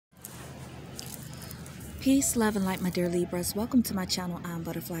Peace, love, and light, my dear Libras. Welcome to my channel,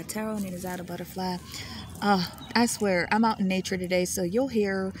 EyeAmButterflyTarot, and it is EyeAmButterfly. I swear, I'm out in nature today, so you'll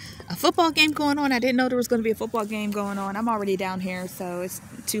hear a football game going on. I didn't know there was going to be a football game going on. I'm already down here, so it's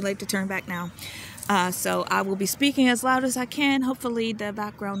too late to turn back now. So I will be speaking as loud as I can. Hopefully, the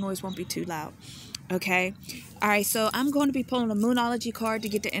background noise won't be too loud. Okay. All right. So I'm going to be pulling a Moonology card to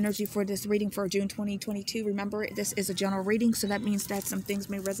get the energy for this reading for June 2022. Remember, this is a general reading, so that means that some things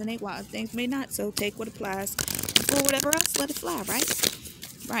may resonate while other things may not. So take what applies. For whatever else, let it fly,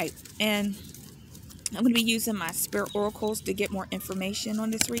 right? Right. And I'm going to be using my spirit oracles to get more information on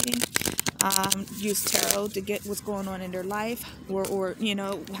this reading. Use tarot to get what's going on in their life or you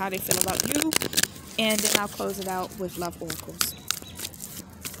know, how they feel about you. And then I'll close it out with love oracles.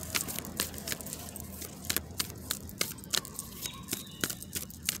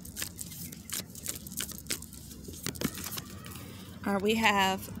 All right, we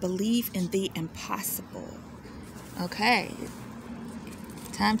have believe in the impossible. Okay,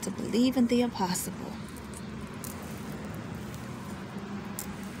 time to believe in the impossible.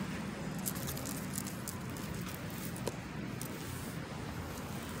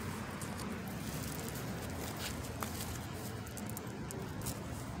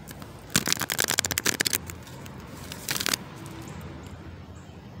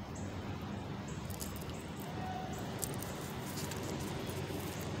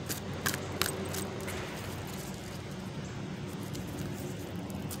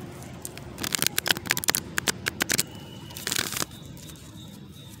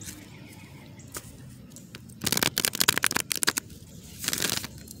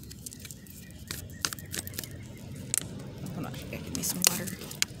 Give me some water.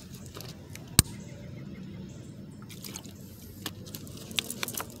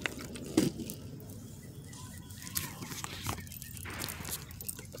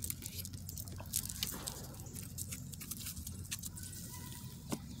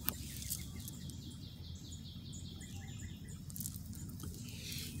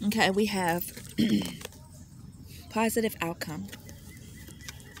 Okay, we have positive outcome.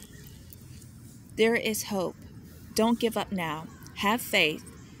 There is hope. Don't give up now. Have faith.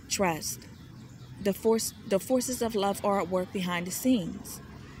 Trust. The forces of love are at work behind the scenes.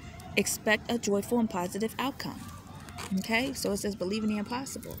 Expect a joyful and positive outcome. Okay, so it says believe in the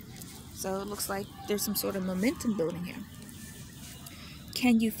impossible. So it looks like there's some sort of momentum building here.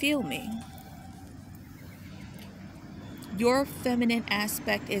 Can you feel me? Your feminine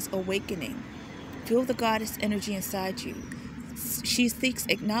aspect is awakening. Feel the goddess energy inside you. She seeks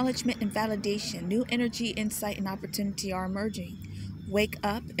acknowledgement and validation. New energy, insight, and opportunity are emerging. Wake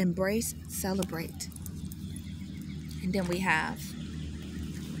up, embrace, celebrate. And then we have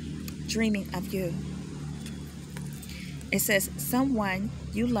dreaming of you. It says, someone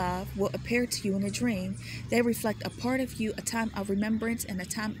you love will appear to you in a dream. They reflect a part of you, a time of remembrance, and a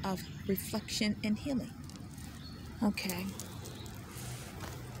time of reflection and healing. Okay.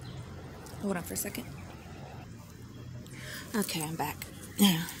 Hold on for a second. Okay, I'm back.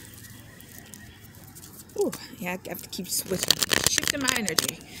 Ooh, yeah, I have to keep shifting my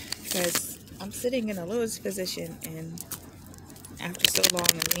energy because I'm sitting in a lotus position, and after so long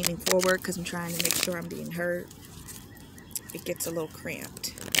I'm leaning forward because I'm trying to make sure I'm being heard. It gets a little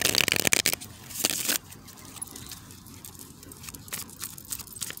cramped.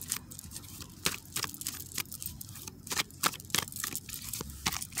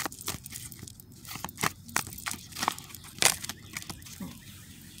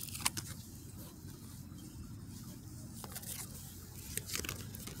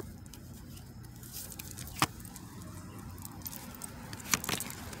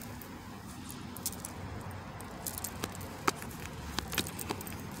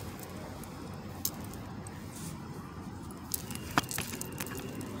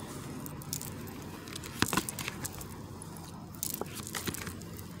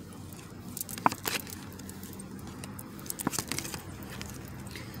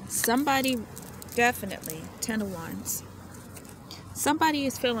 Somebody, definitely, 10 of Wands. Somebody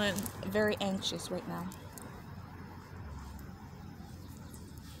is feeling very anxious right now.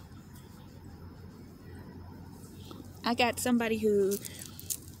 I got somebody who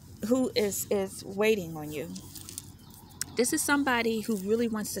is waiting on you. This is somebody who really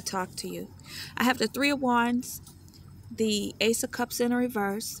wants to talk to you. I have the 3 of Wands, the Ace of Cups in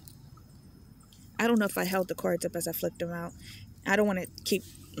reverse. I don't know if I held the cards up as I flipped them out. I don't want to keep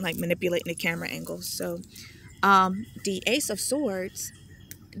like manipulating the camera angles. So the Ace of Swords,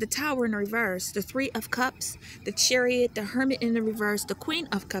 the Tower in reverse, the 3 of Cups, the Chariot, the Hermit in the reverse, the Queen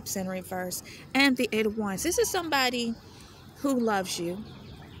of Cups in reverse, and the 8 of Wands. This is somebody who loves you.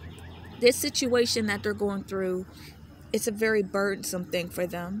 This situation that they're going through, it's a very burdensome thing for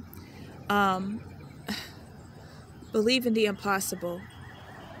them. Believe in the impossible.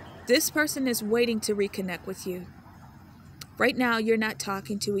 This person is waiting to reconnect with you. Right now, you're not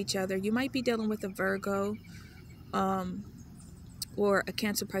talking to each other. You might be dealing with a Virgo, or a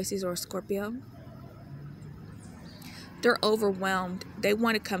Cancer, Pisces, or a Scorpio. They're overwhelmed. They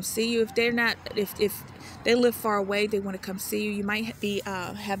want to come see you. If they're not, if they live far away, they want to come see you. You might be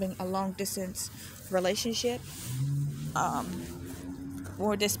having a long distance relationship,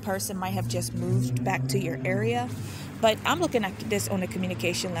 or this person might have just moved back to your area. But I'm looking at this on a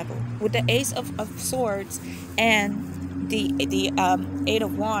communication level with the Ace of Swords and the Eight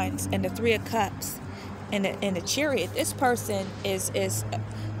of Wands and the Three of Cups and the Chariot. This person is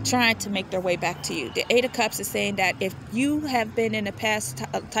trying to make their way back to you. The Eight of Cups is saying that if you have been in a past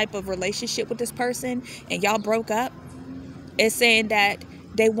type of relationship with this person and y'all broke up, it's saying that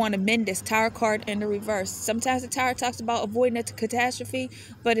they want to mend this. Tower card in the reverse. Sometimes the Tower talks about avoiding a catastrophe,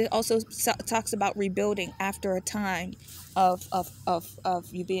 but it also talks about rebuilding after a time of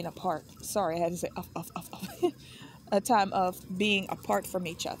you being apart. Sorry, I had to say a time of being apart from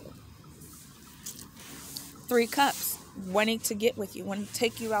each other. Three Cups, wanting to get with you, wanting to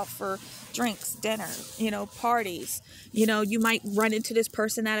take you out for drinks, dinner, parties. You might run into this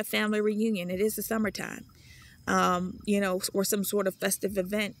person at a family reunion. It is the summertime. Or some sort of festive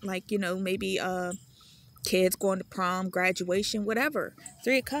event, like, maybe kids going to prom, graduation, whatever.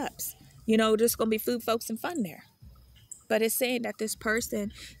 Three of Cups. There's going to be food, folks, and fun there. But it's saying that this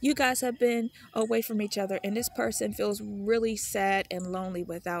person, you guys have been away from each other, and this person feels really sad and lonely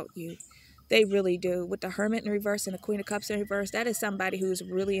without you. They really do. With the Hermit in reverse and the Queen of Cups in reverse, that is somebody who's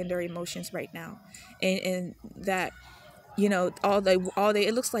really in their emotions right now. And that,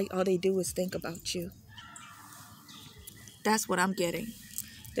 it looks like all they do is think about you. That's what I'm getting.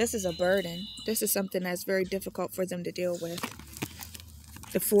 This is a burden. This is something that's very difficult for them to deal with.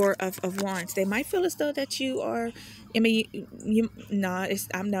 The Four of Wands. They might feel as though that you are, this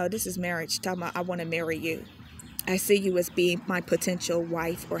is marriage. Talking about, I want to marry you. I see you as being my potential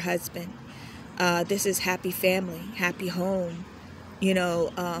wife or husband. This is happy family, happy home,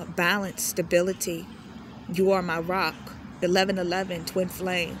 balance, stability. You are my rock. 1111, twin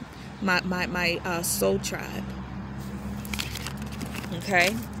flame. My soul tribe.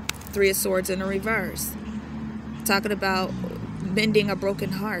 Okay, Three of Swords in the reverse. Talking about mending a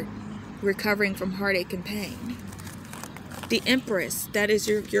broken heart, recovering from heartache and pain. The Empress, that is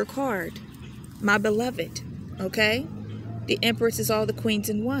your card. My beloved, okay? The Empress is all the queens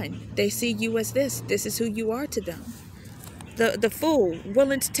in one. They see you as this. This is who you are to them. The Fool,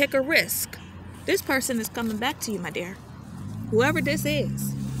 willing to take a risk. This person is coming back to you, my dear. Whoever this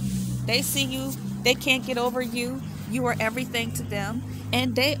is. They see you. They can't get over you. You are everything to them,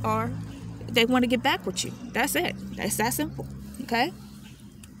 and they want to get back with you. That's it. That's that simple. Okay?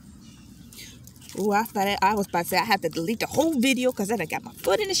 Ooh, I was about to say I had to delete the whole video because then I got my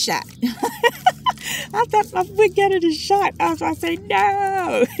foot in the shot. I thought my foot got in the shot. I was about to say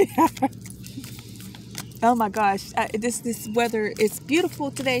no. Oh my gosh, this weather is beautiful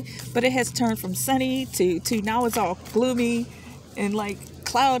today, but it has turned from sunny to now it's all gloomy and like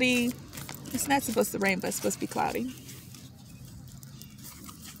cloudy. It's not supposed to rain, but it's supposed to be cloudy.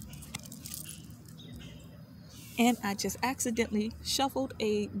 And I just accidentally shuffled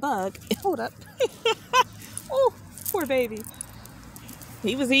a bug. Hold up. Oh, poor baby.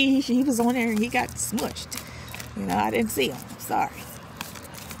 He was on there and he got smushed. I didn't see him. Sorry.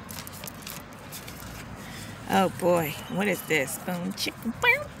 Oh boy, what is this? Boom, chicken.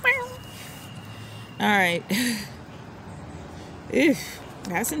 All right. Ew,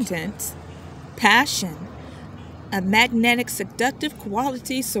 that's intense. Passion. A magnetic, seductive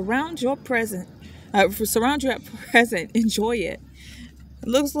quality surround your present. Surround you at present. Enjoy it. It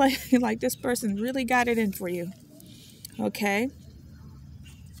looks like this person really got it in for you. Okay.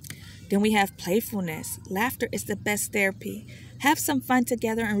 Then we have playfulness. Laughter is the best therapy. Have some fun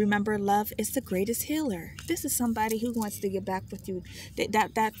together and remember, love is the greatest healer. This is somebody who wants to get back with you.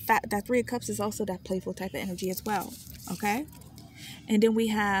 That Three of Cups is also that playful type of energy as well. Okay. And then we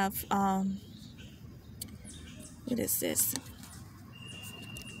have what is this?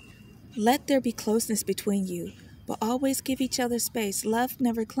 Let there be closeness between you, but always give each other space. Love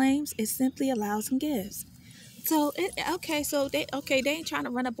never claims, it simply allows and gives. So they ain't trying to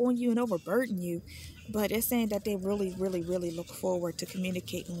run up on you and overburden you, but it's saying that they really, really, really look forward to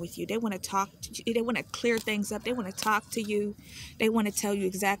communicating with you. They want to talk to you. They want to clear things up. They want to talk to you. They want to tell you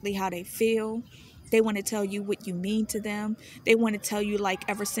exactly how they feel. They want to tell you what you mean to them. They want to tell you, like,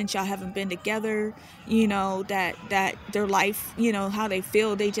 ever since y'all haven't been together, you know, that their life, you know, how they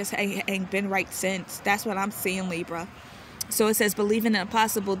feel, they just ain't been right since. That's what I'm seeing, Libra. So it says believe in the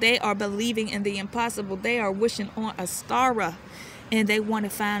impossible. They are believing in the impossible. They are wishing on a star, and they want to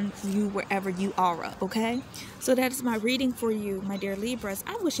find you wherever you are, okay? So that is my reading for you, my dear Libras.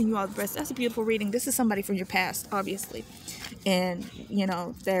 I'm wishing you all the best. That's a beautiful reading. This is somebody from your past, obviously. And, you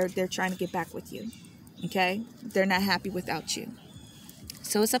know, they're trying to get back with you, okay? They're not happy without you.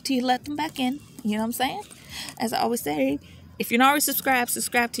 So it's up to you to let them back in. You know what I'm saying? As I always say, if you're not already subscribed,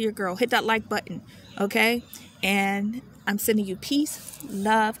 subscribe to your girl. Hit that like button, okay? And I'm sending you peace,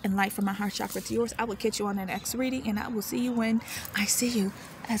 love, and light from my heart chakra to yours. I will catch you on the next reading, and I will see you when I see you.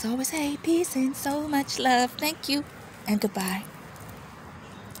 As always, hey, peace and so much love. Thank you, and goodbye.